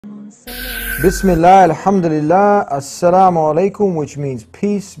Bismillah, alhamdulillah, assalamu alaikum, which means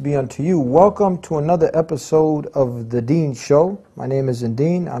peace be unto you. Welcome to another episode of The Deen Show. My name is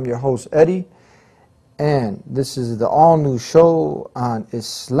Deen. I'm your host, Eddie. And this is the all-new show on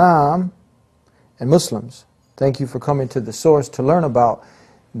Islam and Muslims. Thank you for coming to the source to learn about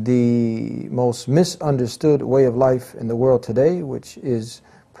the most misunderstood way of life in the world today, which is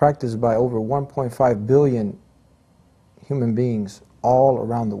practiced by over 1.5 billion human beings all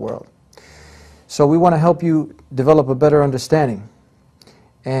around the world. So we want to help you develop a better understanding.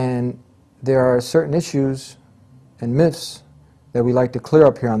 And there are certain issues and myths that we like to clear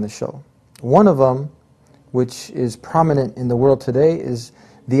up here on the show. One of them, which is prominent in the world today, is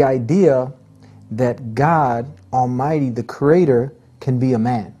the idea that God Almighty, the Creator, can be a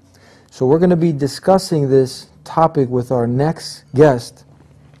man. So we're going to be discussing this topic with our next guest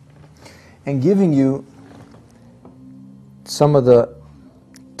and giving you some of the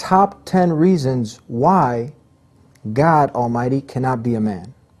top 10 reasons why God Almighty cannot be a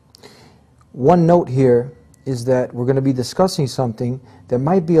man. One note here is that we're going to be discussing something that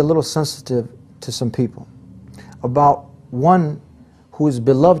might be a little sensitive to some people, about one who is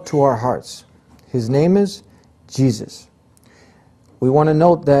beloved to our hearts. His name is Jesus. We want to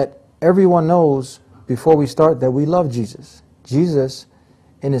note that everyone knows before we start that we love Jesus. Jesus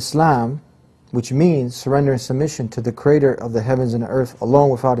in Islam, which means surrender and submission to the Creator of the heavens and the earth alone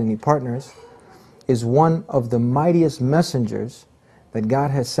without any partners, is one of the mightiest messengers that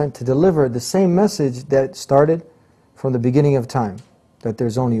God has sent to deliver the same message that started from the beginning of time, that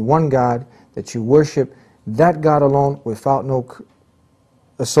there's only one God, that you worship that God alone without no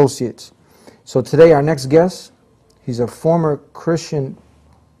associates. So today our next guest, he's a former Christian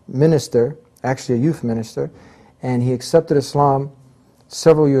minister, actually a youth minister, and he accepted Islam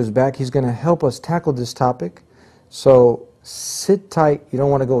several years back. He's going to help us tackle this topic. So sit tight. You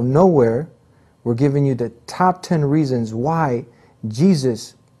don't want to go nowhere. We're giving you the top 10 reasons why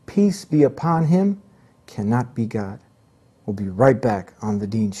Jesus, peace be upon him, cannot be God. We'll be right back on The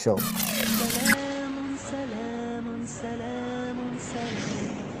Deen Show.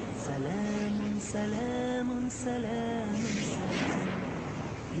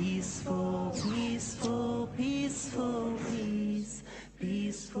 Peaceful, peaceful, peaceful, peace.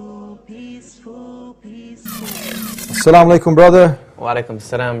 Peaceful, peaceful, peaceful. Assalamu alaikum, brother. Wa alaikum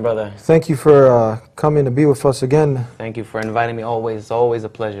salam, brother. Thank you for coming to be with us again. Thank you for inviting me always. It's always a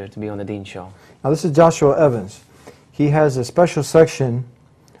pleasure to be on The Deen Show. Now this is Joshua Evans. He has a special section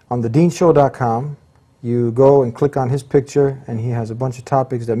on thedeenshow.com. You go and click on his picture, and he has a bunch of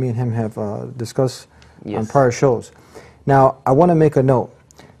topics that me and him have discussed on prior shows. Now, I want to make a note.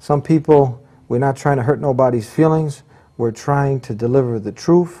 Some people, we're not trying to hurt nobody's feelings. We're trying to deliver the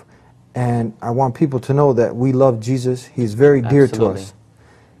truth, and I want people to know that we love Jesus. He's very dear to us.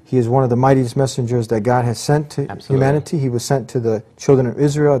 He is one of the mightiest messengers that God has sent to humanity. He was sent to the children of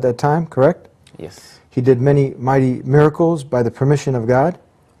Israel at that time, correct? Yes. He did many mighty miracles by the permission of God.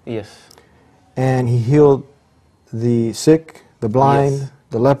 Yes. And he healed the sick, the blind,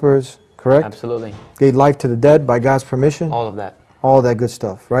 the lepers, correct? Absolutely. Gave life to the dead by God's permission. All of that. All that good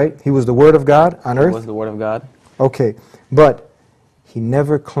stuff, right? He was the Word of God on earth. He was the Word of God. Okay, but he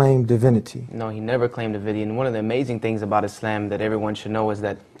never claimed divinity. No, he never claimed divinity. And one of the amazing things about Islam that everyone should know is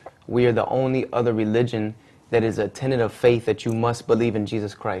that we are the only other religion that is a tenet of faith that you must believe in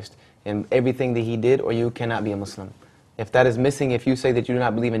Jesus Christ and everything that he did, or you cannot be a Muslim. If that is missing, if you say that you do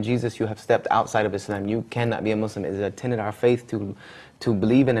not believe in Jesus, you have stepped outside of Islam. You cannot be a Muslim. It is a tenet of our faith to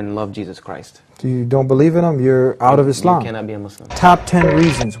believe in and love Jesus Christ. If you don't believe in him, you're out of Islam. You cannot be a Muslim. Top 10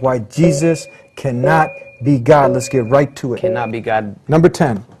 reasons why Jesus cannot be God. Let's get right to it. Cannot be God. Number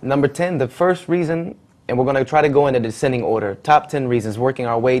 10. Number 10, the first reason, and we're going to try to go in a descending order. Top 10 reasons, working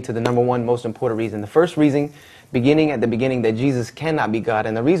our way to the number one most important reason. The first reason, beginning at the beginning, that Jesus cannot be God.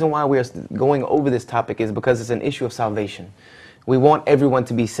 And the reason why we are going over this topic is because it's an issue of salvation. We want everyone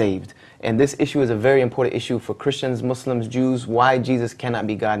to be saved. And this issue is a very important issue for Christians, Muslims, Jews, why Jesus cannot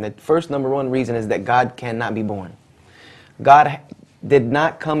be God. And the first number one reason is that God cannot be born. God did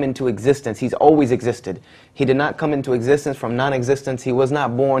not come into existence. He's always existed. He did not come into existence from non-existence. He was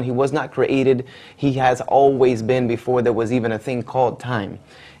not born. He was not created. He has always been before there was even a thing called time.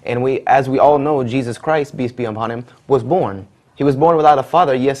 And as we all know, Jesus Christ, peace be upon him, was born. He was born without a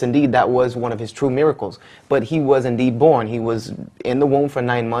father. Yes, indeed, that was one of his true miracles. But he was indeed born. He was in the womb for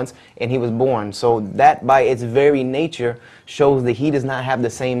 9 months, and he was born. So that, by its very nature, shows that he does not have the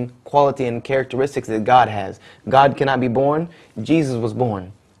same quality and characteristics that God has. God cannot be born. Jesus was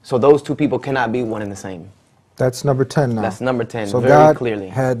born. So those two people cannot be one and the same. That's number 10 now. That's number 10, so very God clearly.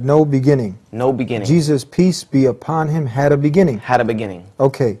 Had no beginning. No beginning. Jesus, peace be upon him, had a beginning. Had a beginning.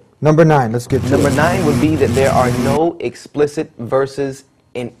 Okay. Number 9, let's get to Number it. 9 would be that there are no explicit verses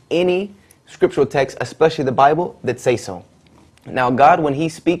in any scriptural text, especially the Bible, that say so. Now, God, when He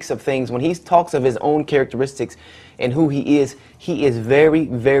speaks of things, when He talks of His own characteristics and who He is very,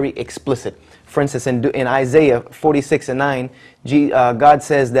 very explicit. For instance, in Isaiah 46:9, God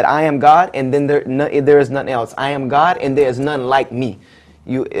says that I am God, and then there is none else. I am God, and there is none like me.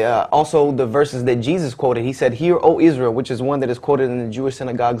 Also, the verses that Jesus quoted, He said, "Hear, O Israel," which is one that is quoted in the Jewish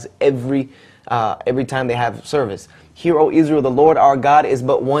synagogues every time they have service. "Hear, O Israel, the Lord our God is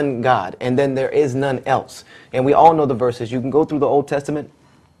but one God, and then there is none else." And we all know the verses. You can go through the Old Testament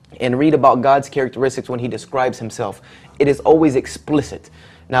and read about God's characteristics when He describes Himself. It is always explicit.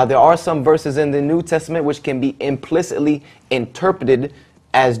 Now, there are some verses in the New Testament which can be implicitly interpreted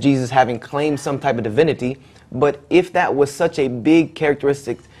as Jesus having claimed some type of divinity. But if that was such a big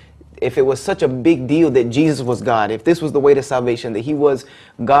characteristic, if it was such a big deal that Jesus was God, if this was the way to salvation, that He was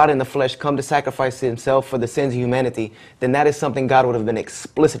God in the flesh, come to sacrifice Himself for the sins of humanity, then that is something God would have been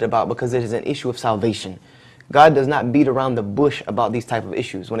explicit about, because it is an issue of salvation. God does not beat around the bush about these type of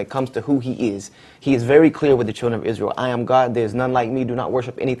issues when it comes to who He is. He is very clear with the children of Israel. I am God, there is none like me, do not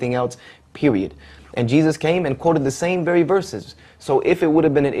worship anything else, period. And Jesus came and quoted the same very verses. So if it would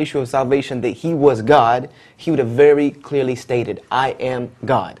have been an issue of salvation that He was God, He would have very clearly stated, I am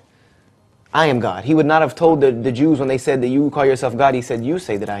God. I am God. He would not have told the Jews when they said that you call yourself God, He said, you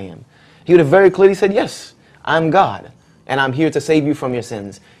say that I am. He would have very clearly said, yes, I'm God, and I'm here to save you from your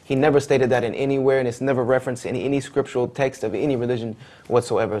sins. He never stated that in anywhere, and it's never referenced in any scriptural text of any religion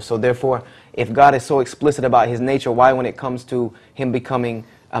whatsoever. So therefore, if God is so explicit about His nature, why, when it comes to Him becoming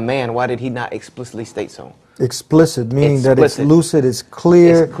a man, why did He not explicitly state so? Explicit, meaning that it's lucid, it's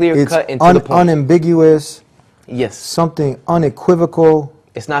clear, it's clear cut and to the point. Unambiguous, yes, something unequivocal.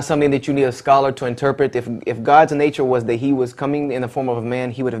 It's not something that you need a scholar to interpret. If God's nature was that He was coming in the form of a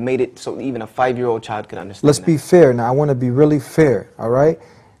man, He would have made it so even a 5-year-old child could understand. Let's be fair. Now, I want to be really fair, all right?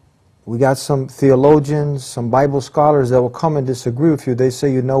 We got some theologians, some Bible scholars that will come and disagree with you. They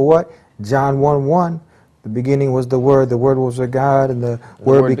say, you know what? John 1:1, the beginning was the Word was with God, and the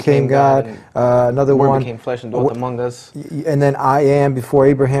Word became God. Another one, the Word became flesh and dwelt among us. And then I am, before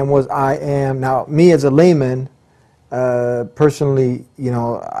Abraham was, I am. Now, me as a layman, personally, you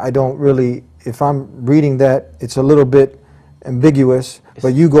know, I don't really, if I'm reading that, it's a little bit ambiguous,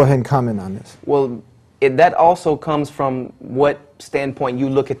 but you go ahead and comment on this. Well, that also comes from what standpoint you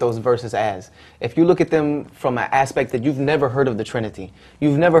look at those verses as. If you look at them from an aspect that you've never heard of the Trinity,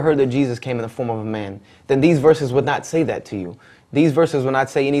 you've never heard that Jesus came in the form of a man, then these verses would not say that to you. These verses will not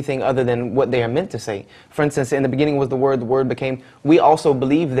say anything other than what they are meant to say. For instance, in the beginning was the Word became. We also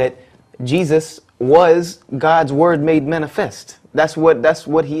believe that Jesus was God's Word made manifest. That's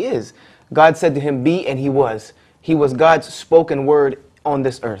what He is. God said to Him, be, and He was. He was God's spoken word on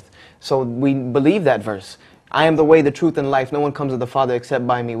this earth. So we believe that verse. I am the way, the truth, and life. No one comes to the Father except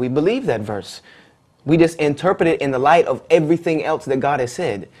by me. We believe that verse. We just interpret it in the light of everything else that God has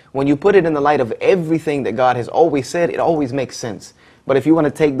said. When you put it in the light of everything that God has always said, it always makes sense. But if you want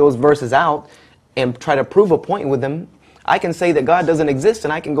to take those verses out and try to prove a point with them, I can say that God doesn't exist,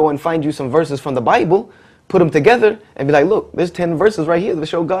 and I can go and find you some verses from the Bible, put them together, and be like, look, there's 10 verses right here that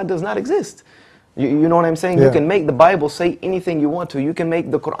show God does not exist. You know what I'm saying? Yeah. You can make the Bible say anything you want to. You can make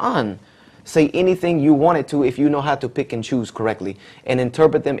the Quran say anything you want it to if you know how to pick and choose correctly and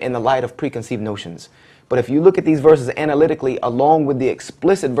interpret them in the light of preconceived notions. But if you look at these verses analytically, along with the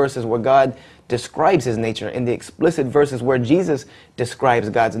explicit verses where God describes His nature and the explicit verses where Jesus describes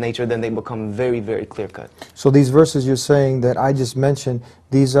God's nature, then they become very, very clear-cut. So these verses you're saying that I just mentioned,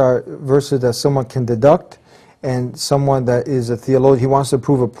 these are verses that someone can deduct, and someone that is a theologian, he wants to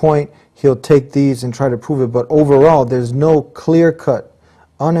prove a point, he'll take these and try to prove it. But overall, there's no clear-cut,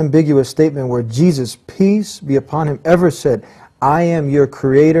 unambiguous statement where Jesus, peace be upon Him, ever said, I am your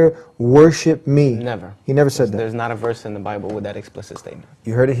creator, worship me. Never. He never said that. There's not a verse in the Bible with that explicit statement.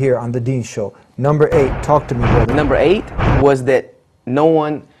 You heard it here on The Dean Show. Number 8, talk to me, brother. Number 8 was that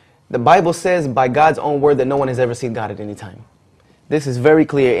the Bible says by God's own word that no one has ever seen God at any time. This is very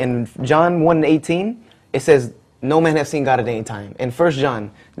clear. In John 1:18, it says, no man has seen God at any time. In 1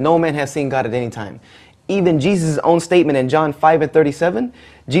 John, no man has seen God at any time. Even Jesus' own statement in John 5:37,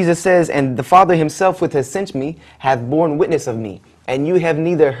 Jesus says, and the Father Himself which has sent me hath borne witness of me, and you have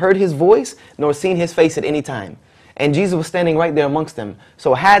neither heard His voice nor seen His face at any time. And Jesus was standing right there amongst them.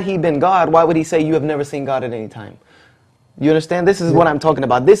 So had He been God, why would He say you have never seen God at any time? You understand? This is what I'm talking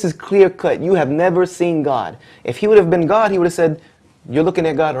about. This is clear cut. You have never seen God. If He would have been God, He would have said, you're looking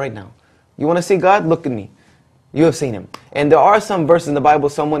at God right now. You want to see God? Look at me. You have seen Him. And there are some verses in the Bible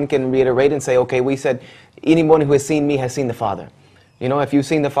someone can reiterate and say, okay, we said, anyone who has seen me has seen the Father. You know, if you've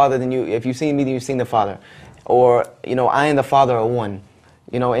seen the Father, if you've seen me, then you've seen the Father. Or, you know, I and the Father are one.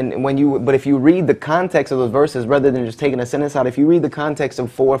 You know, but if you read the context of those verses, rather than just taking a sentence out, if you read the context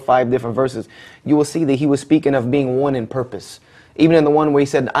of 4 or 5 different verses, you will see that he was speaking of being one in purpose. Even in the one where he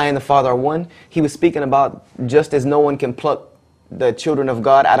said, I and the Father are one, he was speaking about just as no one can pluck the children of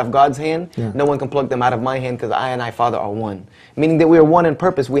God out of God's hand, no one can pluck them out of my hand, because I and I, Father, are one. Meaning that we are one in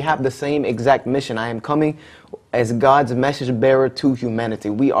purpose. We have the same exact mission. I am coming as God's message bearer to humanity.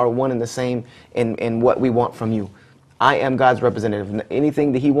 We are one and the same in what we want from you. I am God's representative.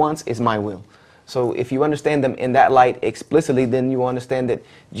 Anything that he wants is my will. So if you understand them in that light explicitly, then you will understand that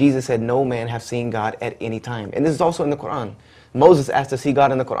Jesus said, no man have seen God at any time. And this is also in the Quran. Moses asked to see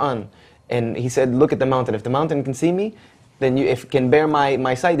God in the Quran. And he said, look at the mountain. If the mountain can see me, then if it can bear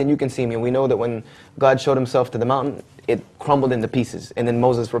my sight, then you can see me. And we know that when God showed himself to the mountain, it crumbled into pieces. And then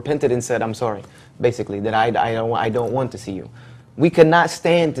Moses repented and said, I'm sorry, basically, that I don't want to see you. We cannot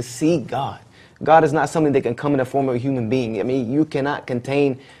stand to see God. God is not something that can come in the form of a human being. I mean, you cannot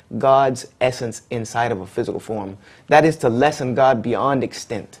contain God's essence inside of a physical form. That is to lessen God beyond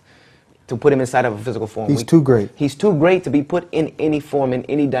extent, to put him inside of a physical form. He's too great. He's too great to be put in any form, in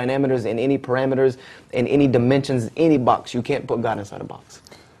any diameters, in any parameters, in any dimensions, any box. You can't put God inside a box.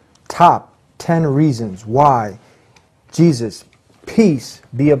 Top 10 reasons why Jesus, peace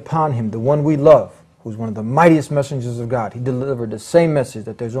be upon him, the one we love, who's one of the mightiest messengers of God. He delivered the same message,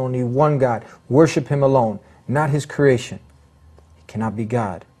 that there's only one God. Worship him alone, not his creation. He cannot be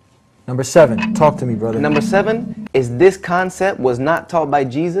God. Number 7, talk to me, brother. Number 7 is this concept was not taught by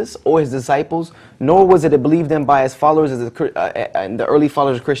Jesus or his disciples, nor was it believed in by his followers as the early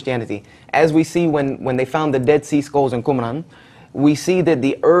followers of Christianity. As we see when they found the Dead Sea Scrolls in Qumran, we see that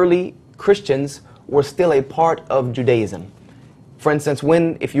the early Christians were still a part of Judaism. For instance,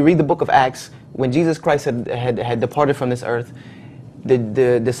 if you read the book of Acts, when Jesus Christ had departed from this earth,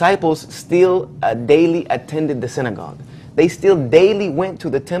 the disciples still daily attended the synagogue. They still daily went to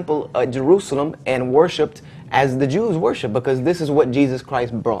the temple at Jerusalem and worshipped as the Jews worship, because this is what Jesus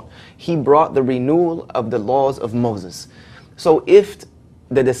Christ brought. He brought the renewal of the laws of Moses. So if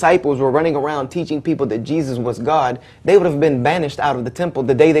the disciples were running around teaching people that Jesus was God, they would have been banished out of the temple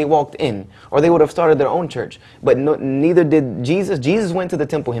the day they walked in, or they would have started their own church. But neither did Jesus. Jesus went to the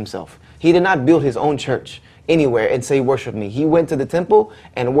temple himself. He did not build his own church anywhere and say, worship me. He went to the temple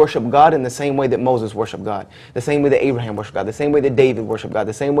and worshiped God in the same way that Moses worshiped God, the same way that Abraham worshiped God, the same way that David worshiped God,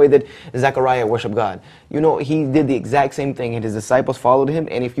 the same way that Zechariah worshiped God. You know, he did the exact same thing, and his disciples followed him.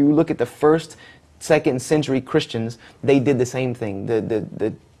 And if you look at the first, second century Christians, they did the same thing.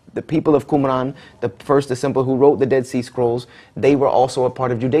 The people of Qumran, the first disciple who wrote the Dead Sea Scrolls, they were also a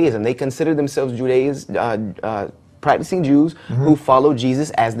part of Judaism. They considered themselves practicing Jews who followed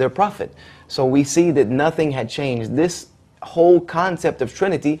Jesus as their prophet. So we see that nothing had changed. This whole concept of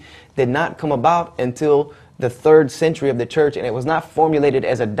Trinity did not come about until the 3rd century of the church, and it was not formulated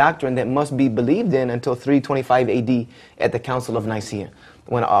as a doctrine that must be believed in until 325 AD at the Council of Nicaea,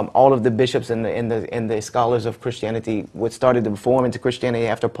 when all of the bishops and the scholars of Christianity, which started to reform into Christianity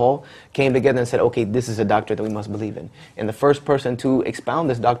after Paul, came together and said, okay, this is a doctrine that we must believe in. And the first person to expound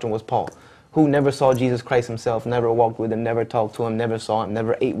this doctrine was Paul, who never saw Jesus Christ himself, never walked with him, never talked to him, never saw him,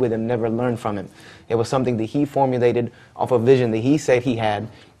 never ate with him, never learned from him. It was something that he formulated off a vision that he said he had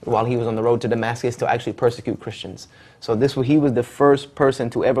while he was on the road to Damascus to actually persecute Christians. So he was the first person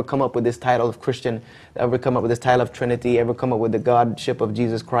to ever come up with this title of Christian, ever come up with this title of Trinity, ever come up with the Godship of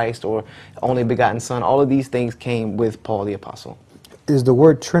Jesus Christ or only begotten Son. All of these things came with Paul the Apostle. Is the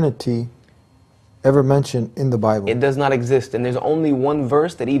word Trinity ever mentioned in the Bible? It does not exist, and there's only one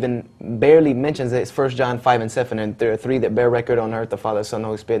verse that even barely mentions it. It's 1 John 5 and 7, and there are 3 that bear record on earth, the Father, the Son, the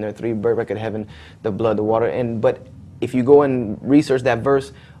Holy Spirit, and there are 3 bear record in heaven, the blood, the water. But if you go and research that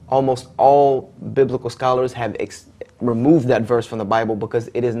verse, almost all biblical scholars have removed that verse from the Bible, because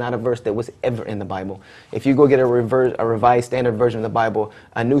it is not a verse that was ever in the Bible. If you go get a revised standard version of the Bible,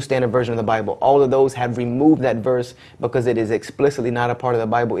 a new standard version of the Bible, all of those have removed that verse because it is explicitly not a part of the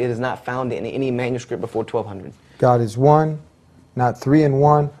Bible. It is not found in any manuscript before 1200. God is one, not 3 in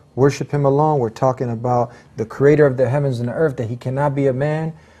 1. Worship him alone. We're talking about the creator of the heavens and the earth, that he cannot be a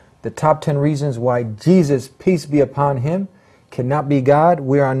man. The top 10 reasons why Jesus, peace be upon him, cannot be God.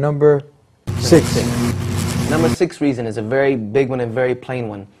 We're on number 6. Number 6 reason is a very big one and very plain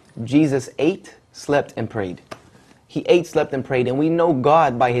one. Jesus ate, slept, and prayed. He ate, slept, and prayed, and we know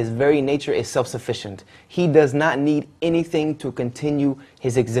God by his very nature is self-sufficient. He does not need anything to continue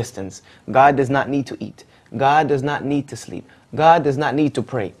his existence. God does not need to eat. God does not need to sleep. God does not need to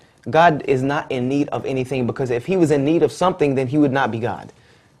pray. God is not in need of anything, because if he was in need of something, then he would not be God.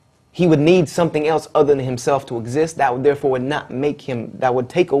 He would need something else other than himself to exist. That would therefore would not make him, that would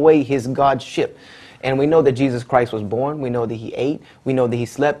take away his godship. And we know that Jesus Christ was born. We know that he ate. We know that he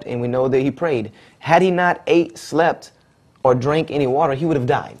slept. And we know that he prayed. Had he not ate, slept, or drank any water, he would have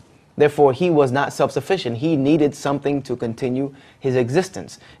died. Therefore, he was not self-sufficient. He needed something to continue his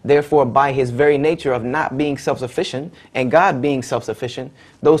existence. Therefore, by his very nature of not being self-sufficient and God being self-sufficient,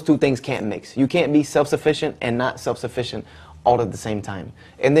 those two things can't mix. You can't be self-sufficient and not self-sufficient all at the same time.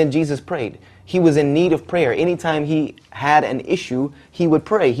 And then Jesus prayed. He was in need of prayer. Anytime he had an issue, he would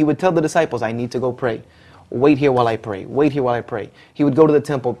pray. He would tell the disciples, I need to go pray. Wait here while I pray. Wait here while I pray. He would go to the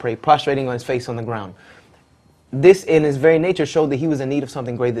temple, pray, prostrating on his face on the ground. This in his very nature showed that he was in need of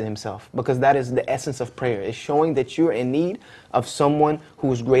something greater than himself, because that is the essence of prayer. It's showing that you're in need of someone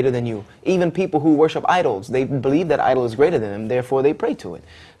who is greater than you. Even people who worship idols, they believe that idol is greater than them, therefore they pray to it.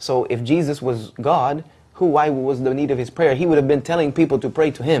 So if Jesus was God, why was the need of his prayer? He would have been telling people to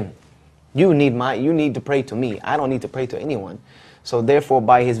pray to him. You need to pray to me. I don't need to pray to anyone. So therefore,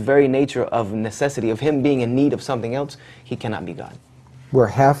 by his very nature of necessity, of him being in need of something else, he cannot be God. We're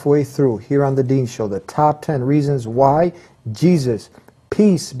halfway through here on the Dean Show. The top 10 reasons why Jesus,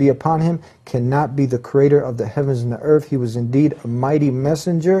 peace be upon him, cannot be the creator of the heavens and the earth. He was indeed a mighty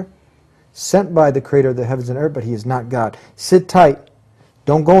messenger sent by the creator of the heavens and earth, but he is not God. Sit tight.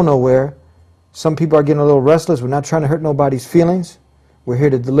 Don't go nowhere. Some people are getting a little restless. We're not trying to hurt nobody's feelings. We're here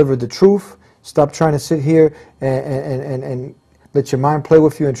to deliver the truth. Stop trying to sit here and let your mind play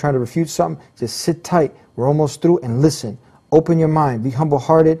with you and trying to refute something. Just sit tight. We're almost through, and listen. Open your mind. Be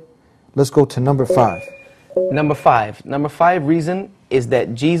humble-hearted. Let's go to number 5. Number five reason is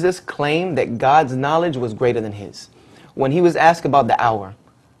that Jesus claimed that God's knowledge was greater than his. When he was asked about the hour,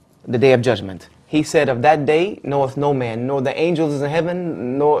 the day of judgment, he said, of that day knoweth no man, nor the angels in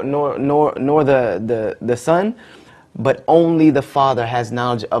heaven, nor the Son, but only the Father has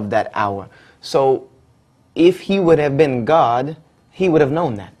knowledge of that hour. So if he would have been God, he would have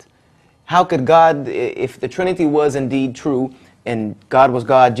known that. How could God, if the Trinity was indeed true, and God was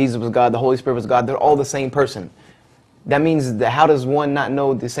God, Jesus was God, the Holy Spirit was God, they're all the same person. That means that how does one not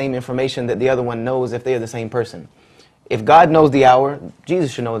know the same information that the other one knows if they're the same person? If God knows the hour,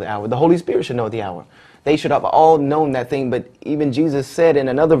 Jesus should know the hour. The Holy Spirit should know the hour. They should have all known that thing, but even Jesus said in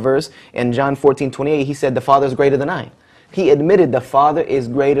another verse, in John 14:28, he said, the Father is greater than I. He admitted the Father is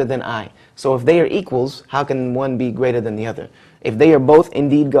greater than I. So if they are equals, how can one be greater than the other? If they are both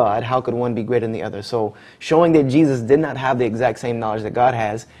indeed God, how could one be greater than the other? So showing that Jesus did not have the exact same knowledge that God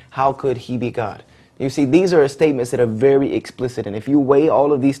has, how could he be God? You see, these are statements that are very explicit, and if you weigh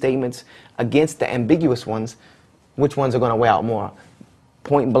all of these statements against the ambiguous ones, which ones are going to weigh out more?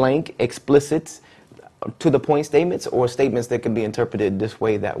 Point blank, explicit, to the point statements, or statements that can be interpreted this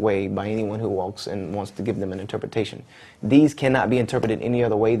way, that way, by anyone who walks and wants to give them an interpretation. These cannot be interpreted any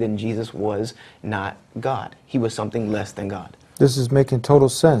other way than Jesus was not God. He was something less than God. This is making total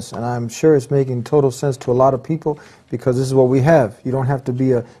sense, and I'm sure it's making total sense to a lot of people, because this is what we have. You don't have to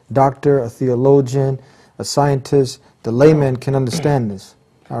be a doctor, a theologian, a scientist. The layman can understand this.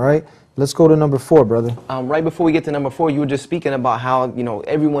 All right? Let's go to number 4, brother. Right before we get to number 4, you were just speaking about how,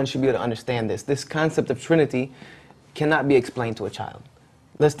 everyone should be able to understand this. This concept of Trinity cannot be explained to a child.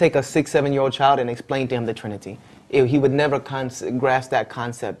 Let's take a 6, 7-year-old child and explain to him the Trinity. He would never grasp that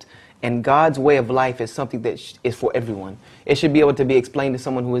concept. And God's way of life is something that is for everyone. It should be able to be explained to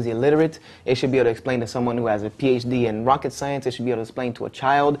someone who is illiterate. It should be able to explain to someone who has a PhD in rocket science. It should be able to explain to a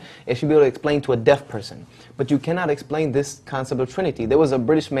child. It should be able to explain to a deaf person. But you cannot explain this concept of Trinity. There was a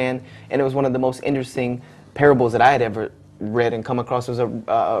British man, and it was one of the most interesting parables that I had ever read and come across. There was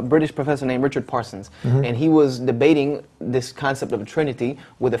a British professor named Richard Parsons, and he was debating this concept of a Trinity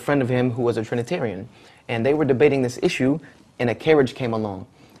with a friend of him who was a Trinitarian. And they were debating this issue, and a carriage came along.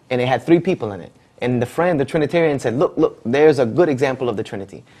 And it had 3 people in it. And the Trinitarian said, look, there's a good example of the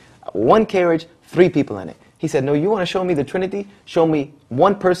Trinity. 1 carriage, 3 people in it. He said, no, you want to show me the Trinity? Show me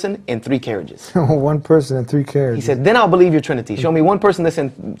 1 person and 3 carriages. 1 person and 3 carriages. He said, then I'll believe your Trinity. Show me 1 person that's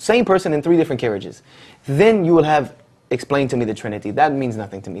in, same person in 3 different carriages. Then you will have explained to me the Trinity. That means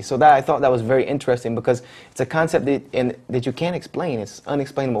nothing to me. So I thought that was very interesting, because it's a concept that you can't explain. It's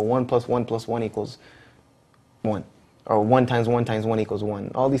unexplainable. 1 + 1 + 1 = 1. Or 1 × 1 × 1 =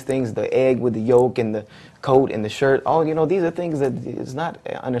 1. All these things, the egg with the yolk and the coat and the shirt, these are things that is not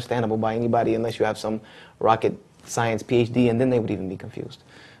understandable by anybody unless you have some rocket science PhD, and then they would even be confused.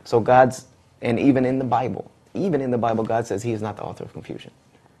 So and even in the Bible, God says he is not the author of confusion.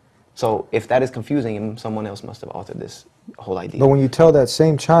 So if that is confusing him, someone else must have authored this whole idea. But when you tell that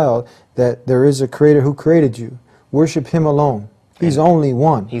same child that there is a creator who created you, worship him alone. He's only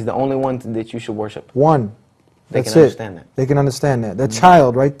one. He's the only one that you should worship. One. They That's can it. understand that. They can understand that. That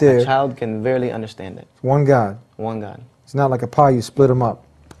child right there, A child can barely understand it. one God. One God. It's not like a pie, you split them up.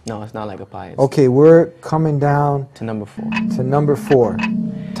 No, it's not like a pie. It's Okay, we're coming down to number 4. to number 4.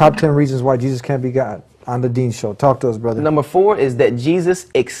 Top 10 reasons why Jesus can't be God on the Dean Show. Talk to us, brother. Number 4 is that Jesus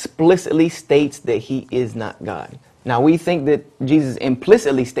explicitly states that he is not God. Now, we think that Jesus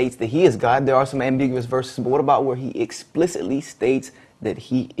implicitly states that he is God. There are some ambiguous verses, but what about where he explicitly states that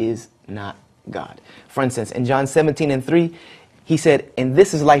he is not God? For instance, in John 17:3, he said, "And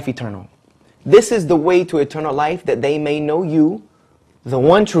this is life eternal. This is the way to eternal life, that they may know you, the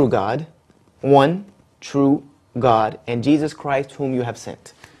one true God, and Jesus Christ whom you have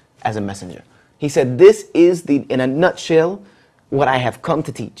sent as a messenger." He said, this is, in a nutshell, what I have come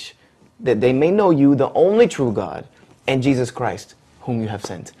to teach, that they may know you, the only true God, and Jesus Christ whom you have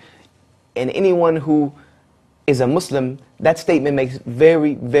sent. And anyone who is a Muslim, that statement makes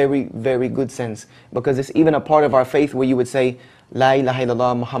very, very, very good sense, because it's even a part of our faith where you would say, La ilaha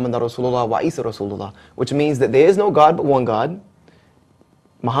illallah Muhammad Rasulullah wa Isa Rasulullah, which means that there is no God but one God.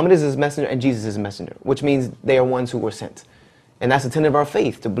 Muhammad is his messenger and Jesus is his messenger, which means they are ones who were sent. And that's the tenet of our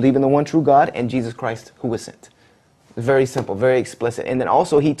faith, to believe in the one true God and Jesus Christ who was sent. Very simple, very explicit. And then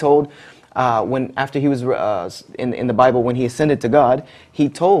also he told, after he was in the Bible, when he ascended to God, he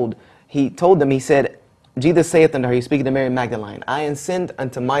told them, he said, Jesus saith unto her, he's speaking to Mary Magdalene, I ascend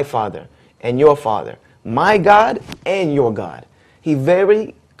unto my Father and your Father, my God and your God. He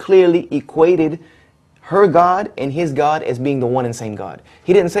very clearly equated her God and his God as being the one and same God.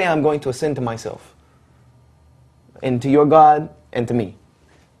 He didn't say, I'm going to ascend to myself and to your God and to me.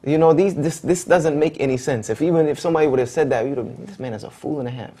 You know, this doesn't make any sense. Even if somebody would have said that, you'd have, this man is a fool and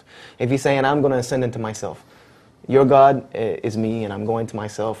a half. If he's saying, I'm going to ascend into myself. Your God is me and I'm going to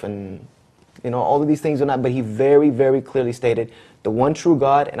myself, and you know, all of these things are not, but he very, very clearly stated, the one true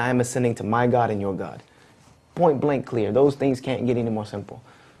God, and I am ascending to my God and your God. Point blank clear. Those things can't get any more simple.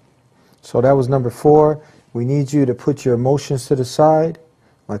 So that was number 4. We need you to put your emotions to the side.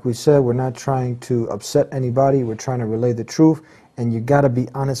 Like we said, we're not trying to upset anybody. We're trying to relay the truth. And you got to be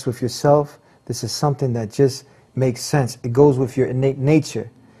honest with yourself. This is something that just makes sense. It goes with your innate nature.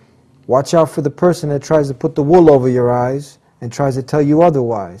 Watch out for the person that tries to put the wool over your eyes and tries to tell you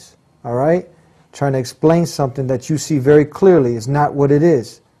otherwise. All right? Trying to explain something that you see very clearly is not what it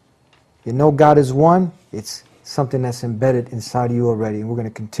is. You know God is one. It's something that's embedded inside of you already. And we're going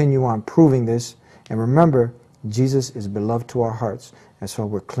to continue on proving this. And remember, Jesus is beloved to our hearts. And so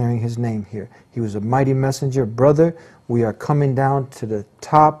we're clearing his name here. He was a mighty messenger. Brother, we are coming down to the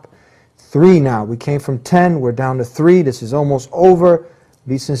top 3 now. We came from 10. We're down to 3. This is almost over.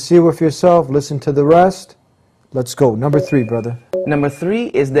 Be sincere with yourself. Listen to the rest. Let's go. Number 3, brother. Number 3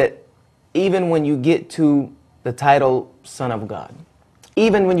 is that even when you get to the title Son of God,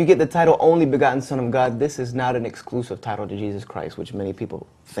 even when you get the title Only Begotten Son of God, this is not an exclusive title to Jesus Christ, which many people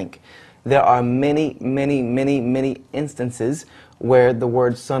think. There are many, many, many, many instances where the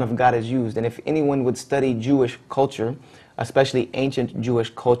word Son of God is used. And if anyone would study Jewish culture, especially ancient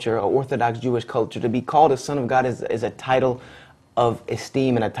Jewish culture or Orthodox Jewish culture, to be called a Son of God is a title of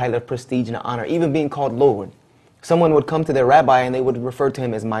esteem and a title of prestige and honor, even being called Lord. Someone would come to their rabbi and they would refer to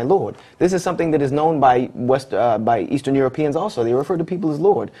him as my Lord. This is something that is known by Eastern Europeans also. They refer to people as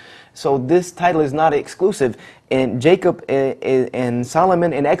Lord. So this title is not exclusive. And Jacob and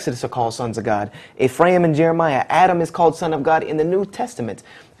Solomon and Exodus are called sons of God. Ephraim and Jeremiah, Adam is called son of God in the New Testament.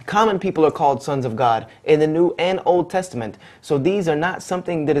 Common people are called sons of God in the New and Old Testament. So these are not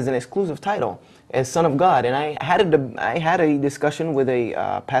something that is an exclusive title as Son of God. And I had a discussion with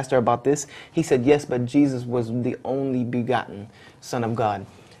a pastor about this. He said, yes, but Jesus was the only begotten Son of God.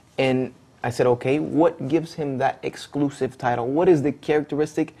 And I said, okay, what gives him that exclusive title? What is the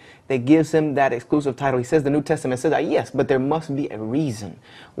characteristic that gives him that exclusive title? He says the New Testament says that, yes, but there must be a reason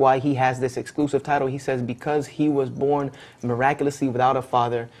why he has this exclusive title. He says because he was born miraculously without a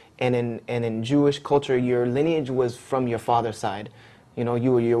father, and in Jewish culture, your lineage was from your father's side. You know,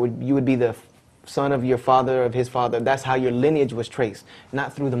 you would be the son of your father, of his father. That's how your lineage was traced,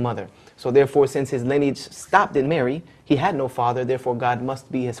 not through the mother. So therefore, since his lineage stopped in Mary, he had no father, therefore God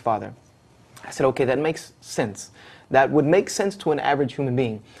must be his father. I said, okay, that makes sense. That would make sense to an average human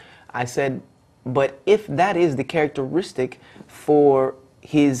being. I said, but if that is the characteristic for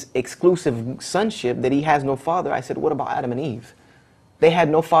his exclusive sonship, that he has no father, I said, what about Adam and Eve? They had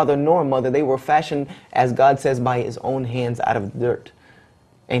no father nor mother. They were fashioned, as God says, by his own hands out of dirt.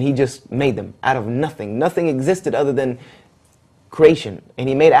 And he just made them out of nothing. Nothing existed other than creation. And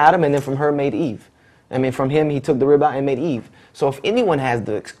he made Adam, and then from her made Eve. I mean, from him, he took the rib out and made Eve. So if anyone has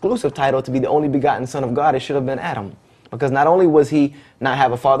the exclusive title to be the only begotten Son of God, it should have been Adam. Because not only was he not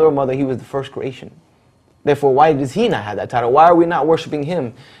have a father or mother, he was the first creation. Therefore, why does he not have that title? Why are we not worshiping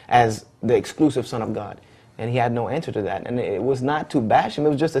him as the exclusive Son of God? And he had no answer to that. And it was not to bash him. It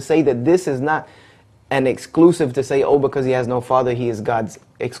was just to say that this is not an exclusive to say, oh, because he has no father, he is God's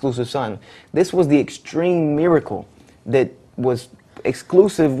exclusive son. This was the extreme miracle that was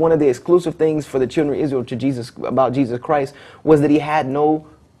exclusive. One of the exclusive things for the children of Israel to Jesus, about Jesus Christ, was that he had no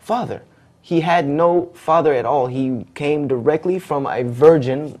father. He had no father at all. He came directly from a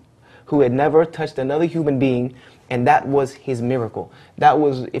virgin who had never touched another human being, and that was his miracle. That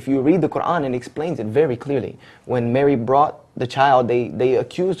was, if you read the Quran, it explains it very clearly. When Mary brought the child, they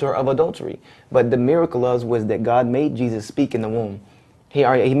accused her of adultery. But the miracle was that God made Jesus speak in the womb. He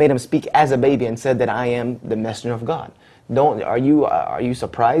made him speak as a baby and said that I am the messenger of God. Are you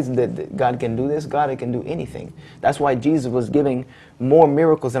surprised that God can do this? God can do anything. That's why Jesus was giving more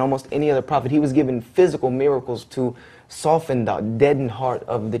miracles than almost any other prophet. He was giving physical miracles to soften the deadened heart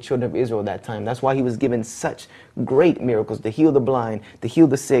of the children of Israel at that time. That's why he was given such great miracles to heal the blind, to heal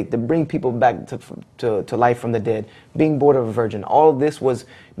the sick, to bring people back to life from the dead, being born of a virgin. All of this was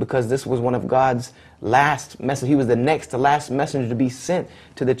because this was one of God's last message. He was the next to last messenger to be sent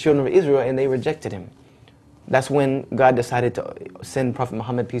to the children of Israel, and they rejected him. That's when God decided to send Prophet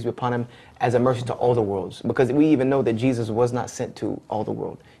Muhammad, peace be upon him, as a mercy to all the worlds. Because we even know that Jesus was not sent to all the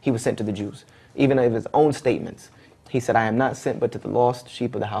world. He was sent to the Jews. Even of his own statements, he said, I am not sent but to the lost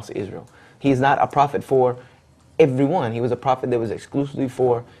sheep of the house of Israel. He is not a prophet for everyone. He was a prophet that was exclusively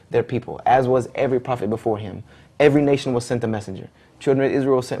for their people, as was every prophet before him. Every nation was sent a messenger. Children of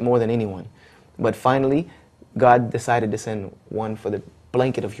Israel sent more than anyone. But finally, God decided to send one for the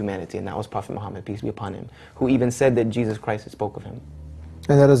blanket of humanity, and that was Prophet Muhammad, peace be upon him, who even said that Jesus Christ spoke of him.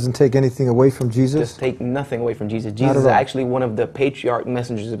 And that doesn't take anything away from Jesus? Just take nothing away from Jesus. Jesus is actually one of the patriarch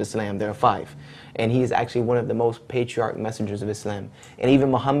messengers of Islam. There are 5. And he is actually one of the most patriarch messengers of Islam. And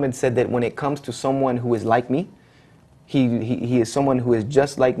even Muhammad said that when it comes to someone who is like me, he is someone who is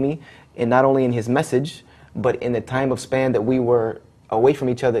just like me, and not only in his message, but in the time of span that we were away from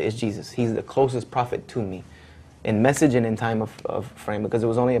each other is Jesus. He's the closest prophet to me in message and in time of frame, because it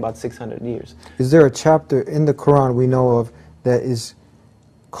was only about 600 years. Is there a chapter in the Quran we know of that is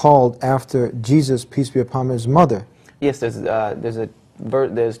called after Jesus, peace be upon his mother? Yes,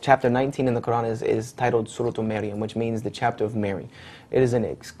 there's chapter 19 in the Quran is titled Surah Maryam, which means the chapter of Mary. It is an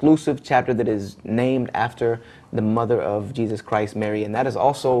exclusive chapter that is named after the mother of Jesus Christ, Mary. And that is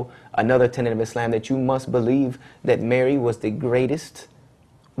also another tenet of Islam, that you must believe that Mary was the greatest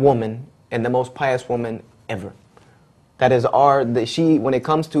woman and the most pious woman ever. That is when it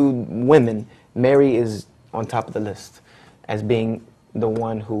comes to women, Mary is on top of the list as being the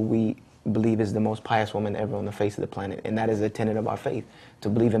one who we believe is the most pious woman ever on the face of the planet. And that is a tenet of our faith, to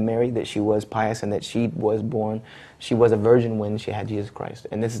believe in Mary, that she was pious and that she was a virgin when she had Jesus Christ.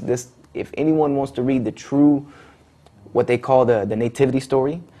 And this if anyone wants to read the true, what they call the nativity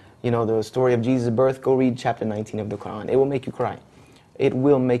story, the story of Jesus' birth, go read chapter 19 of the Quran. It will make you cry. It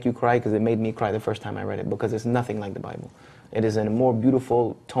will make you cry, because it made me cry the first time I read it, because it's nothing like the Bible. It is in a more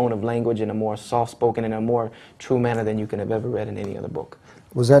beautiful tone of language, in a more soft-spoken, in a more true manner than you can have ever read in any other book.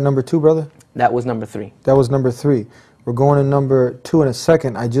 Was that number 2, brother? That was number 3. That was number 3. We're going to number 2 in a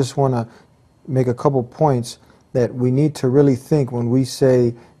second. I just want to make a couple points that we need to really think when we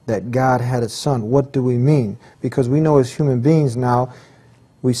say that God had a son. What do we mean? Because we know as human beings now,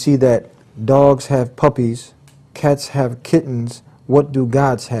 we see that dogs have puppies, cats have kittens. What do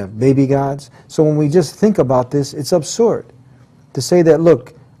gods have? Baby gods? So when we just think about this, it's absurd to say that,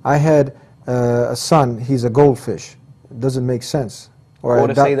 look, I had a son, he's a goldfish. It doesn't make sense. Or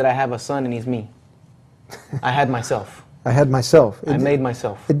to say that I have a son and he's me. I had myself. I had myself. I made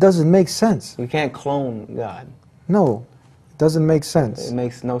myself. It doesn't make sense. You can't clone God. No, it doesn't make sense. It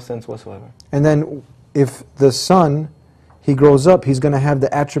makes no sense whatsoever. And then if the son, he grows up, he's going to have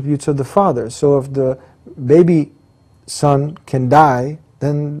the attributes of the father. So if the baby son can die,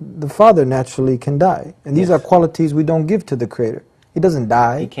 then the father naturally can die. And these are qualities we don't give to the Creator. He doesn't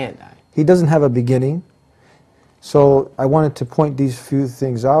die. He can't die. He doesn't have a beginning. So I wanted to point these few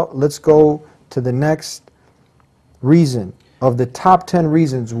things out. Let's go to the next reason of the top 10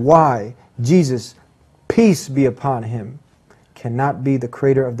 reasons why Jesus, peace be upon him, cannot be the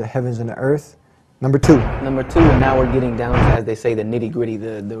creator of the heavens and the earth. Number 2. Number 2, and now we're getting down to, as they say, the nitty-gritty,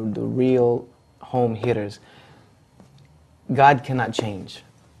 the real home hitters. God cannot change.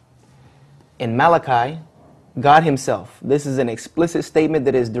 In Malachi, God himself, this is an explicit statement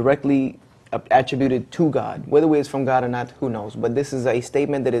that is directly attributed to God. Whether it's from God or not, who knows? But this is a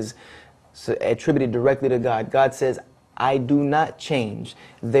statement that is attributed directly to God. God says, I do not change,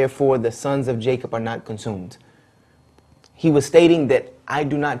 therefore the sons of Jacob are not consumed. He was stating that I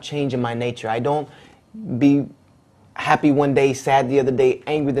do not change in my nature. I don't be happy one day, sad the other day,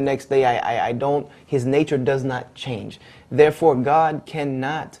 angry the next day. I don't, his nature does not change. Therefore, God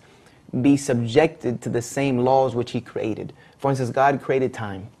cannot be subjected to the same laws which he created. For instance, God created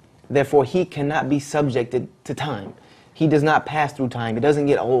time. Therefore, he cannot be subjected to time. He does not pass through time. He doesn't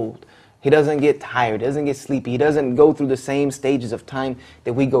get old. He doesn't get tired. He doesn't get sleepy. He doesn't go through the same stages of time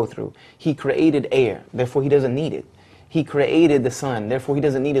that we go through. He created air. Therefore, he doesn't need it. He created the sun. Therefore, he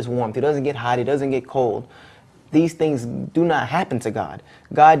doesn't need his warmth. He doesn't get hot. He doesn't get cold. These things do not happen to God.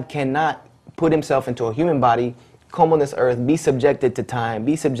 God cannot put himself into a human body, come on this earth, be subjected to time,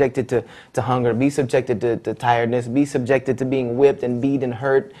 be subjected to hunger, be subjected to tiredness, be subjected to being whipped and beat and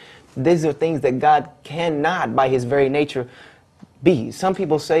hurt. These are things that God cannot, by his very nature, be. Some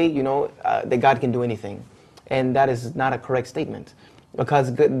people say, that God can do anything. And that is not a correct statement.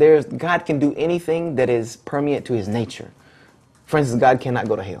 Because God can do anything that is permeate to his nature. For instance, God cannot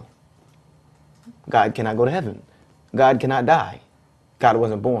go to hell. God cannot go to heaven. God cannot die. God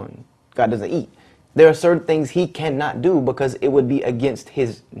wasn't born. God doesn't eat. There are certain things he cannot do because it would be against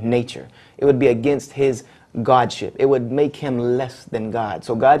his nature. It would be against his godship. It would make him less than God.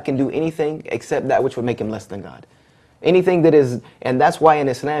 So God can do anything except that which would make him less than God. Anything that is, and that's why in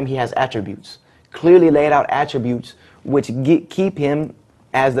Islam he has attributes. Clearly laid out attributes which keep him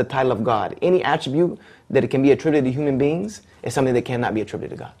as the title of God. Any attribute that it can be attributed to human beings is something that cannot be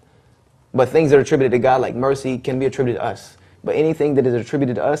attributed to God. But things that are attributed to God, like mercy, can be attributed to us. But anything that is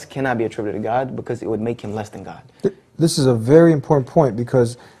attributed to us cannot be attributed to God because it would make him less than God. This is a very important point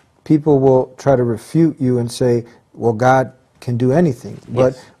because people will try to refute you and say, well, God can do anything.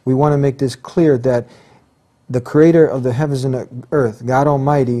 But Yes. we want to make this clear that the creator of the heavens and the earth, God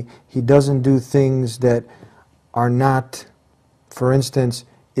Almighty, he doesn't do things that are not, for instance,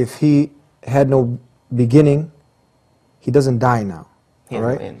 if he had no beginning, he doesn't die now. He All has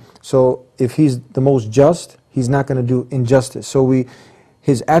no right? end. So if he's the most just, he's not going to do injustice. So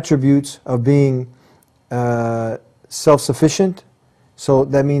his attributes of being self-sufficient, so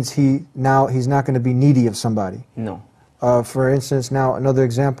that means he's not going to be needy of somebody. No. For instance, now another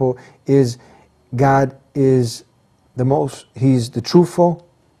example is God is he's the truthful.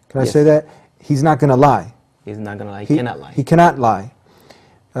 Can I Yes. say that? He's not going to lie. He's not going to lie. He cannot lie. He cannot lie.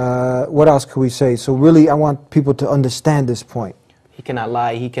 What else could we say? So really, I want people to understand this point. He cannot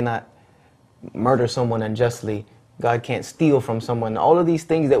lie. He cannot murder someone unjustly. God can't steal from someone. All of these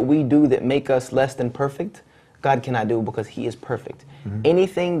things that we do that make us less than perfect, God cannot do because he is perfect. Mm-hmm.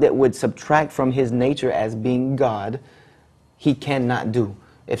 Anything that would subtract from his nature as being God, he cannot do.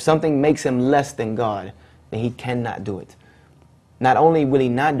 If something makes him less than God, then he cannot do it. Not only will he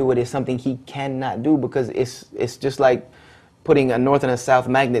not do it, it's something he cannot do because it's just like putting a north and a south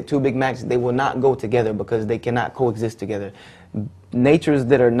magnet, two big magnets, they will not go together because they cannot coexist together. Natures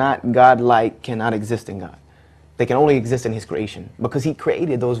that are not God-like cannot exist in God. They can only exist in his creation because he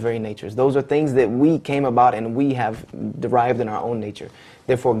created those very natures. Those are things that we came about and we have derived in our own nature.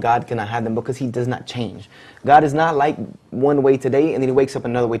 Therefore, God cannot have them because he does not change. God is not like one way today and then he wakes up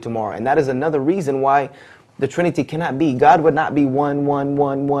another way tomorrow. And that is another reason why the Trinity cannot be. God would not be one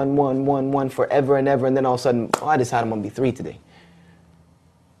forever and ever, and then all of a sudden, I decide I'm going to be 3 today.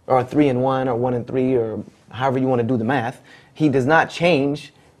 Or 3 and 1, or 1 and 3, or however you want to do the math. He does not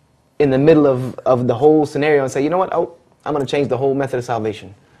change in the middle of the whole scenario and say, you know what, oh, I'm going to change the whole method of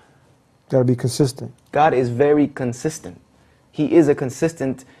salvation. Got to be consistent. God is very consistent. He is a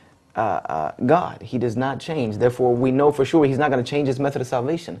consistent God. He does not change. Therefore, we know for sure he's not going to change his method of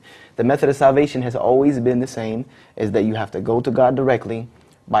salvation. The method of salvation has always been the same, is that you have to go to God directly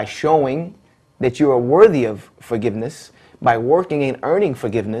by showing that you are worthy of forgiveness, by working and earning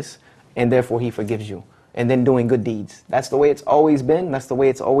forgiveness, and therefore he forgives you. And then doing good deeds. That's the way it's always been. That's the way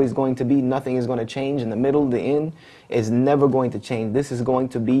it's always going to be. Nothing is going to change in the middle. The end is never going to change. This is going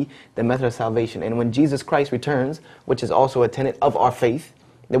to be the method of salvation. And when Jesus Christ returns, which is also a tenet of our faith,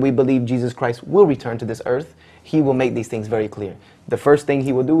 that we believe Jesus Christ will return to this earth, he will make these things very clear. The first thing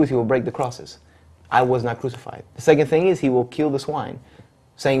he will do is he will break the crosses. I was not crucified. The second thing is he will kill the swine,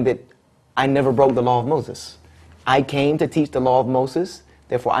 saying that I never broke the law of Moses. I came to teach the law of Moses,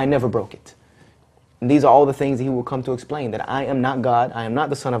 therefore I never broke it. And these are all the things that he will come to explain, that I am not God, I am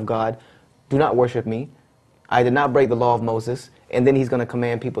not the Son of God, do not worship me, I did not break the law of Moses, and then he's going to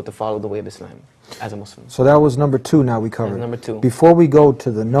command people to follow the way of Islam as a Muslim. So that was number 2 now we covered. That's number 2. Before we go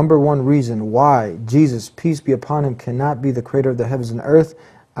to the number 1 reason why Jesus, peace be upon him, cannot be the creator of the heavens and earth,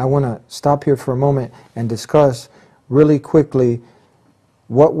 I want to stop here for a moment and discuss really quickly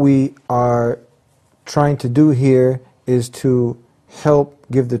what we are trying to do here is to help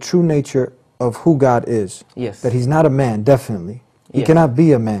give the true nature of who God is. Yes. That he's not a man, definitely. He Yes. cannot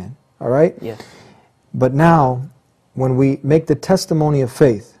be a man, all right? Yes. But now, when we make the testimony of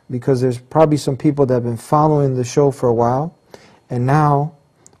faith, because there's probably some people that have been following the show for a while, and now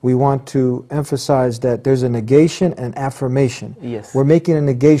we want to emphasize that there's a negation and affirmation. Yes. We're making a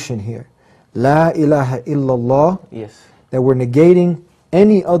negation here. La ilaha illallah. Yes. That we're negating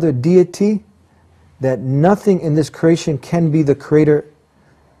any other deity, that nothing in this creation can be the creator.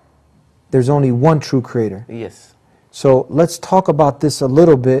 There's only one true creator. Yes. So let's talk about this a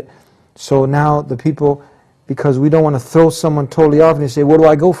little bit. So now the people, because we don't want to throw someone totally off and they say, where do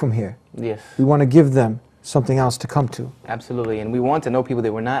I go from here? Yes. We want to give them something else to come to. Absolutely. And we want to know people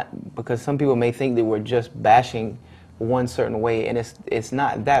that we're not, because some people may think that we're just bashing one certain way, and it's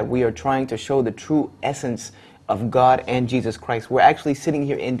not that. We are trying to show the true essence of God and Jesus Christ. We're actually sitting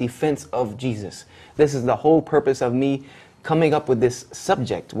here in defense of Jesus. This is the whole purpose of me coming up with this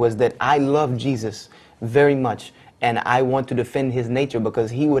subject, was that I love Jesus very much, and I want to defend his nature,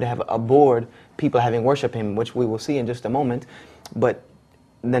 because he would have abhorred people having worshiped him, which we will see in just a moment. But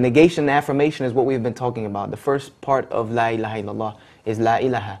the negation and affirmation is what we've been talking about. The first part of La ilaha illallah is La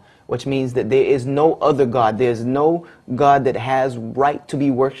ilaha, which means that there is no other God. There's no God that has right to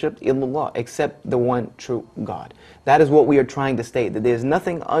be worshipped illallah, except the one true God. That is what we are trying to state, that there's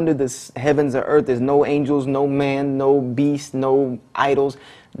nothing under the heavens or earth. There's no angels, no man, no beast, no idols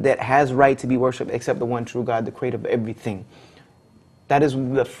that has right to be worshipped except the one true God, the creator of everything. That is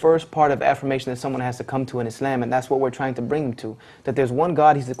the first part of affirmation that someone has to come to in Islam, and that's what we're trying to bring them to. That there's one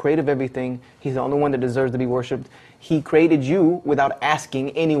God, he's the creator of everything, he's the only one that deserves to be worshipped. He created you without asking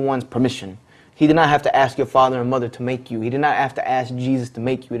anyone's permission. He did not have to ask your father and mother to make you. He did not have to ask Jesus to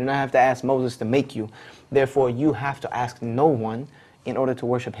make you. He did not have to ask Moses to make you. Therefore, you have to ask no one in order to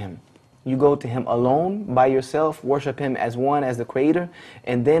worship him. You go to him alone, by yourself, worship him as one, as the creator,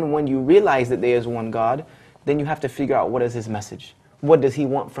 and then when you realize that there is one God, then you have to figure out what is his message. What does he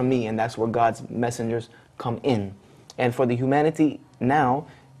want from me? And that's where God's messengers come in. And for the humanity now,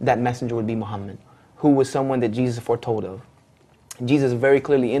 that messenger would be Muhammad, who was someone that Jesus foretold of. Jesus very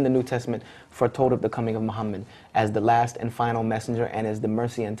clearly in the New Testament foretold of the coming of Muhammad as the last and final messenger and as the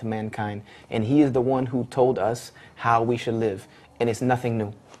mercy unto mankind. And he is the one who told us how we should live. And it's nothing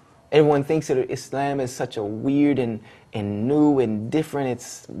new. Everyone thinks that Islam is such a weird and new and different.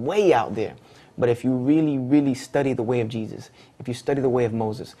 It's way out there. But if you really, really study the way of Jesus, if you study the way of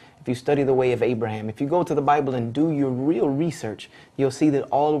Moses, if you study the way of Abraham, if you go to the Bible and do your real research, you'll see that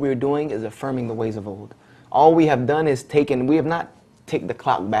all we're doing is affirming the ways of old. All we have done is we have not taken the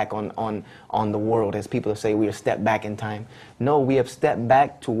clock back on the world, as people say we have stepped back in time. No, we have stepped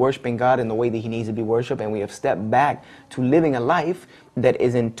back to worshiping God in the way that he needs to be worshipped, and we have stepped back to living a life that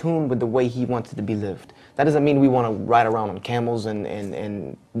is in tune with the way he wants it to be lived. That doesn't mean we want to ride around on camels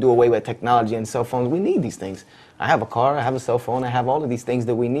and do away with technology and cell phones. We need these things. I have a car, I have a cell phone, I have all of these things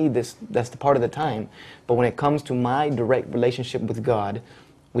that we need. That's the part of the time. But when it comes to my direct relationship with God,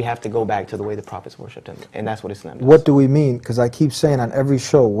 we have to go back to the way the prophets worshipped him. And that's what Islam does. What do we mean? Because I keep saying on every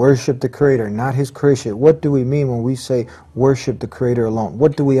show, worship the Creator, not his creation. What do we mean when we say worship the Creator alone?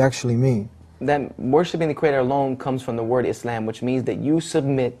 What do we actually mean? That worshiping the Creator alone comes from the word Islam, which means that you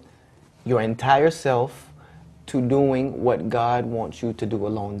submit your entire self to doing what God wants you to do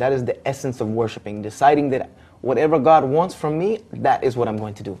alone. That is the essence of worshiping, deciding that whatever God wants from me, that is what I'm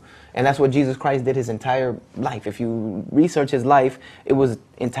going to do. And that's what Jesus Christ did his entire life. If you research his life, it was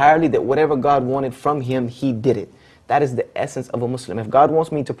entirely that whatever God wanted from him, he did it. That is the essence of a Muslim. If God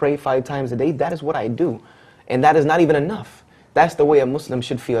wants me to pray 5 times a day, that is what I do. And that is not even enough. That's the way a Muslim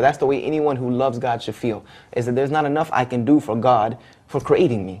should feel. That's the way anyone who loves God should feel, is that there's not enough I can do for God for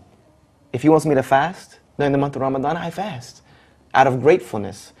creating me. If he wants me to fast during the month of Ramadan, I fast out of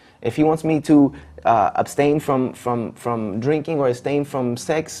gratefulness. If he wants me to abstain from drinking or abstain from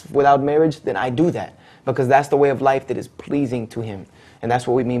sex without marriage, then I do that, because that's the way of life that is pleasing to him. And that's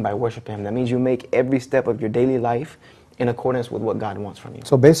what we mean by worshiping him. That means you make every step of your daily life in accordance with what God wants from you.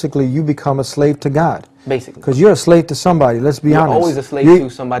 So basically you become a slave to God. Basically. Because you're a slave to somebody, let's be honest. You're always a slave to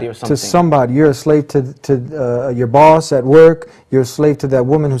somebody or something. To somebody. You're a slave to your boss at work. You're a slave to that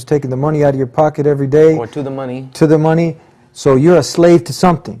woman who's taking the money out of your pocket every day. Or to the money. To the money. So you're a slave to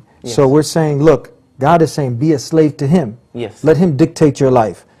something. Yes. So we're saying, look, God is saying be a slave to him. Yes. Let him dictate your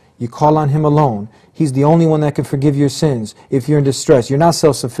life. You call on him alone. He's the only one that can forgive your sins. If you're in distress, you're not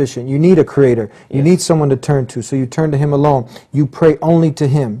self-sufficient. You need a creator. You Yes. need someone to turn to. So you turn to him alone. You pray only to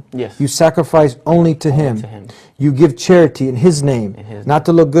him. Yes. You sacrifice only to him. to him. You give charity in his name. Not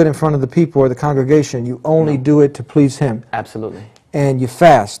to look good in front of the people or the congregation. You only do it to please him. Absolutely. And you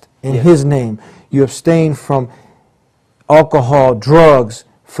fast in Yes. his name. You abstain from alcohol, drugs,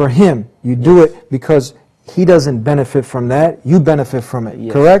 for him. You do it because he doesn't benefit from that. You benefit from it,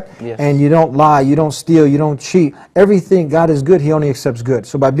 Yes. correct? Yes. And you don't lie, you don't steal, you don't cheat. Everything, God is good, he only accepts good.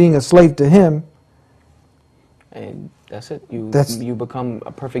 So by being a slave to him, And that's it. You become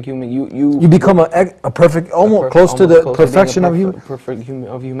a perfect human. you become a perfect, almost close to the perfection of you. Perfect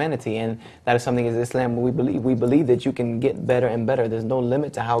of humanity, and that is something as Islam we believe. We believe that you can get better and better. There's no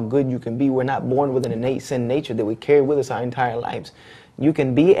limit to how good you can be. We're not born with an innate sin nature that we carry with us our entire lives. You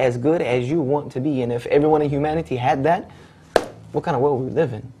can be as good as you want to be, and if everyone in humanity had that, what kind of world would we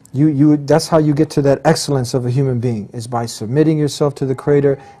live in? That's how you get to that excellence of a human being, is by submitting yourself to the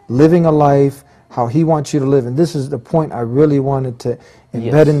Creator, living a life how he wants you to live. And this is the point I really wanted to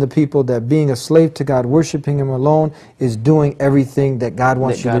embed in the people, that being a slave to God, worshiping him alone, is doing everything that God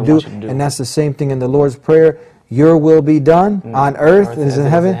wants you to do. And that's the same thing in the Lord's Prayer. Your will be done on earth as in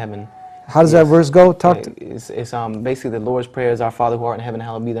heaven. How does that verse go? It's basically the Lord's Prayer is, our Father who art in heaven,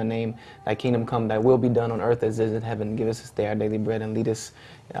 hallowed be thy name. Thy kingdom come, thy will be done on earth as it is in heaven. Give us this day our daily bread, and lead us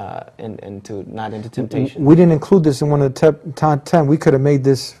not into temptation. We didn't include this in one of the top 10. We could have made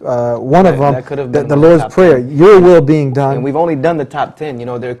this one of them, that could have been the Lord's Prayer. 10. Your will being done. And we've only done the top 10. You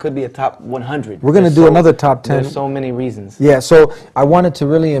know, there could be a top 100. We're going to do another top 10. There's so many reasons. Yeah, so I wanted to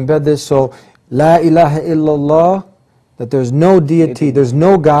really embed this. So, La ilaha illallah, that there's no deity, there's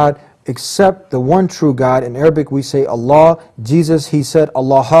no God except the one true God. In Arabic we say Allah. Jesus, he said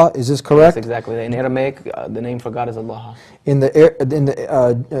Allah. Is this correct? That's exactly. In Aramaic, the name for God is Allah. In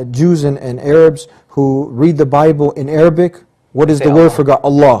the Jews and Arabs who read the Bible in Arabic, what is the word for God?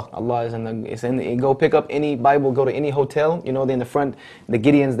 Allah. Allah is you go pick up any Bible, go to any hotel, you know, in the front, the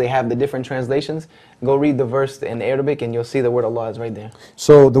Gideons, they have the different translations. Go read the verse in Arabic and you'll see the word Allah is right there.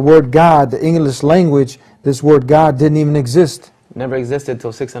 So the word God, the English language, this word God didn't even exist. Never existed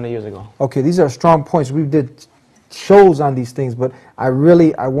till 600 years ago. Okay, these are strong points. We did shows on these things, but I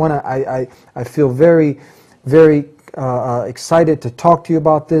feel very, very excited to talk to you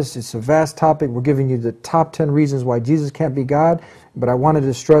about this. It's a vast topic. We're giving you the top 10 reasons why Jesus can't be God, but I wanted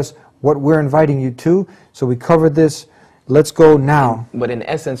to stress what we're inviting you to. So we covered this. Let's go now. But in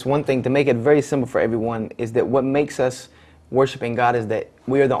essence, one thing, to make it very simple for everyone, is that what makes us worshiping God is that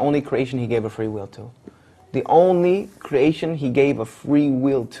we are the only creation he gave a free will to. The only creation he gave a free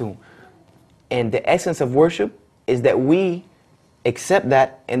will to. And the essence of worship is that we accept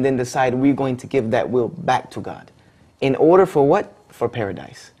that and then decide we're going to give that will back to God. In order for what? For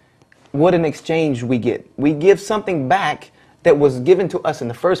paradise. What in exchange we get? We give something back that was given to us in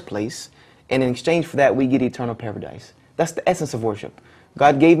the first place, and in exchange for that we get eternal paradise. That's the essence of worship.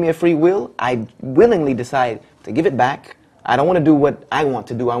 God gave me a free will. I willingly decide to give it back. I don't want to do what I want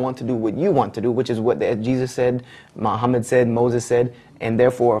to do. I want to do what you want to do, which is what Jesus said, Muhammad said, Moses said, and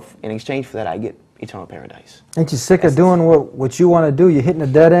therefore, in exchange for that, I get eternal paradise. Ain't you sick of doing what you want to do? You're hitting a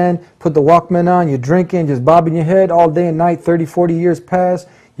dead end, put the Walkman on, you're drinking, just bobbing your head all day and night, 30, 40 years pass,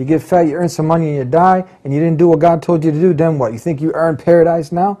 you get fat, you earn some money and you die, and you didn't do what God told you to do, then what? You think you earned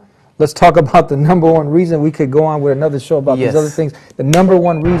paradise now? Let's talk about the number one reason. We could go on with another show about these other things. The number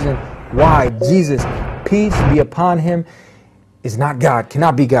one reason why Jesus, peace be upon him, is not God,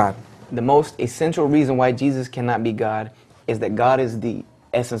 cannot be God. The most essential reason why Jesus cannot be God is that God is the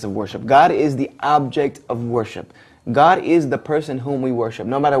essence of worship. God is the object of worship. God is the person whom we worship.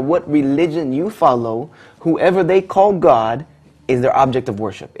 No matter what religion you follow, whoever they call God is their object of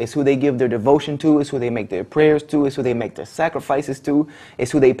worship. It's who they give their devotion to, it's who they make their prayers to, it's who they make their sacrifices to, it's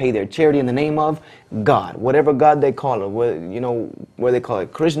who they pay their charity in the name of. God. Whatever God they call it, where they call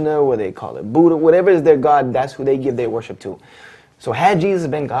it Krishna, where they call it Buddha, whatever is their God, that's who they give their worship to. So had Jesus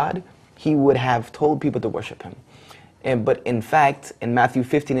been God, he would have told people to worship him. But in fact, in Matthew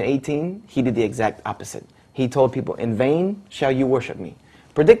 15 and 18, he did the exact opposite. He told people, in vain shall you worship me.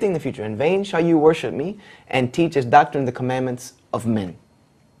 Predicting the future, in vain shall you worship me and teach as doctrine the commandments of men.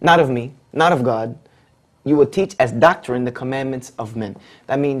 Not of me, not of God. You will teach as doctrine the commandments of men.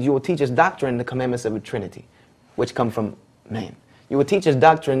 That means you will teach as doctrine the commandments of the Trinity, which come from man. You will teach as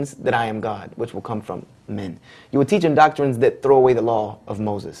doctrines that I am God, which will come from men. You will teach in doctrines that throw away the law of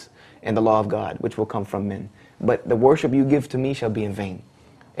Moses and the law of God, which will come from men. But the worship you give to me shall be in vain.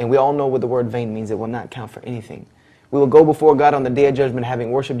 And we all know what the word vain means. It will not count for anything. We will go before God on the day of judgment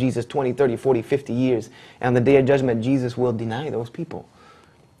having worshiped Jesus 20, 30, 40, 50 years. And on the day of judgment, Jesus will deny those people.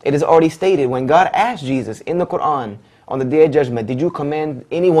 It is already stated when God asked Jesus in the Quran on the day of judgment, did you command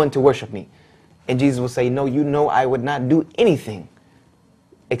anyone to worship me? And Jesus will say, no, you know I would not do anything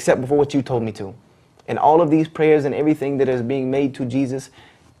except for what you told me to. And all of these prayers and everything that is being made to Jesus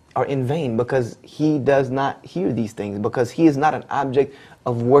are in vain because he does not hear these things, because he is not an object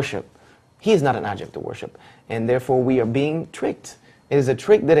of worship. He is not an object of worship. And therefore we are being tricked. It is a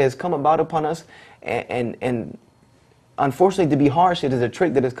trick that has come about upon us, and unfortunately, to be harsh, it is a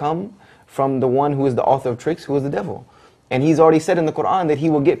trick that has come from the one who is the author of tricks, who is the devil. And he's already said in the Quran that he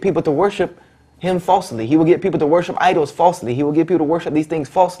will get people to worship him falsely. He will get people to worship idols falsely. He will get people to worship these things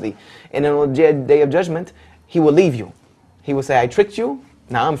falsely. And then on the day of judgment, he will leave you. He will say, I tricked you,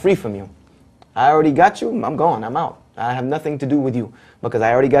 now I'm free from you. I already got you, I'm gone, I'm out. I have nothing to do with you because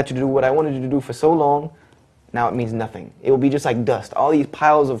I already got you to do what I wanted you to do for so long. Now it means nothing. It will be just like dust. All these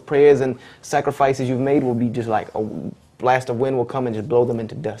piles of prayers and sacrifices you've made will be just like a blast of wind will come and just blow them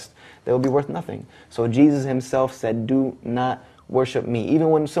into dust. They will be worth nothing. So Jesus himself said, do not worship me. Even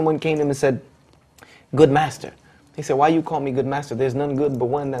when someone came to him and said, good master. He said, why you call me good master? There's none good but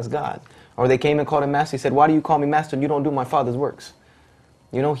one, that's God. Or they came and called him master. He said, why do you call me master and you don't do my Father's works?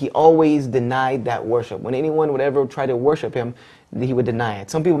 You know, he always denied that worship. When anyone would ever try to worship him, he would deny it.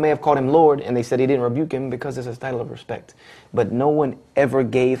 Some people may have called him Lord, and they said he didn't rebuke him because it's a title of respect. But no one ever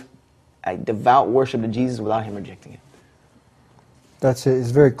gave a devout worship to Jesus without him rejecting it. That's it.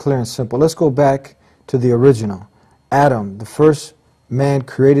 It's very clear and simple. Let's go back to the original. Adam, the first man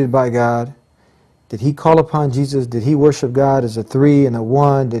created by God. Did he call upon Jesus? Did he worship God as a three and a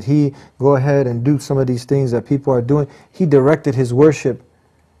one? Did he go ahead and do some of these things that people are doing? He directed his worship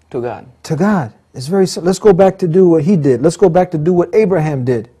to God. To God. It's very simple. Let's go back to do what he did. Let's go back to do what Abraham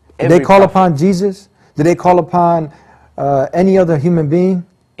did. Did they call upon Jesus? Did they call upon any other human being?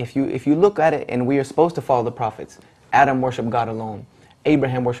 If you look at it, and we are supposed to follow the prophets, Adam worshiped God alone.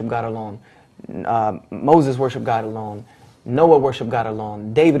 Abraham worshiped God alone. Moses worshiped God alone. Noah worshiped God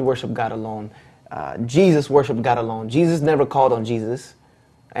alone. David worshiped God alone. Jesus worshiped God alone. Jesus never called on Jesus.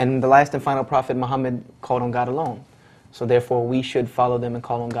 And the last and final prophet, Muhammad, called on God alone. So therefore, we should follow them and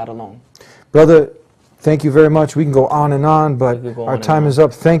call on God alone. Brother, thank you very much. We can go on, but our time is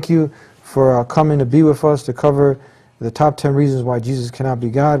up. Thank you for coming to be with us to cover the top 10 reasons why Jesus cannot be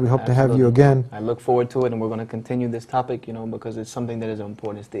God. We hope to have you again. I look forward to it, and we're going to continue this topic, you know, because it's something that is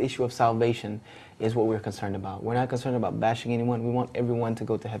important. It's the issue of salvation is what we're concerned about. We're not concerned about bashing anyone. We want everyone to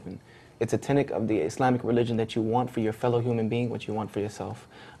go to heaven. It's a tenet of the Islamic religion that you want for your fellow human being what you want for yourself.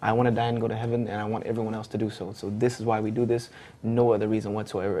 I want to die and go to heaven, and I want everyone else to do so. So this is why we do this. No other reason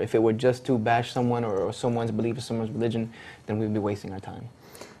whatsoever. If it were just to bash someone or someone's belief or someone's religion, then we'd be wasting our time.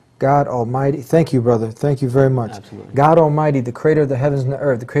 God Almighty, thank you, brother. Thank you very much. Absolutely. God Almighty, the creator of the heavens and the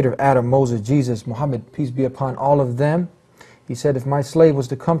earth, the creator of Adam, Moses, Jesus, Muhammad, peace be upon all of them. He said, if my slave was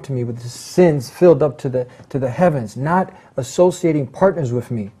to come to me with his sins filled up to the heavens, not associating partners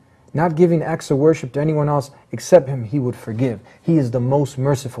with me, not giving acts of worship to anyone else except him, he would forgive. He is the most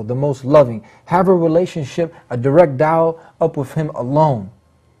merciful, the most loving. Have a relationship, a direct dial up with him alone.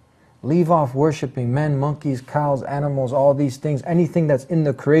 Leave off worshiping men, monkeys, cows, animals, all these things. Anything that's in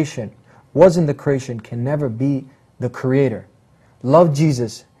the creation, was in the creation, can never be the creator. Love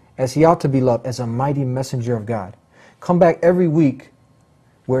Jesus as he ought to be loved, as a mighty messenger of God. Come back every week.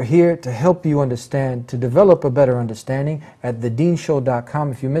 We're here to help you understand, to develop a better understanding at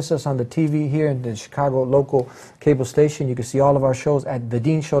thedeanshow.com. If you miss us on the TV here in the Chicago local cable station, you can see all of our shows at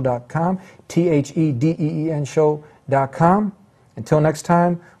thedeanshow.com, THEDEEN show.com. Until next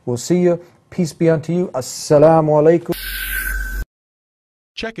time, we'll see you. Peace be unto you. Assalamu alaikum.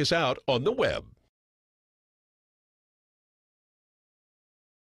 Check us out on the web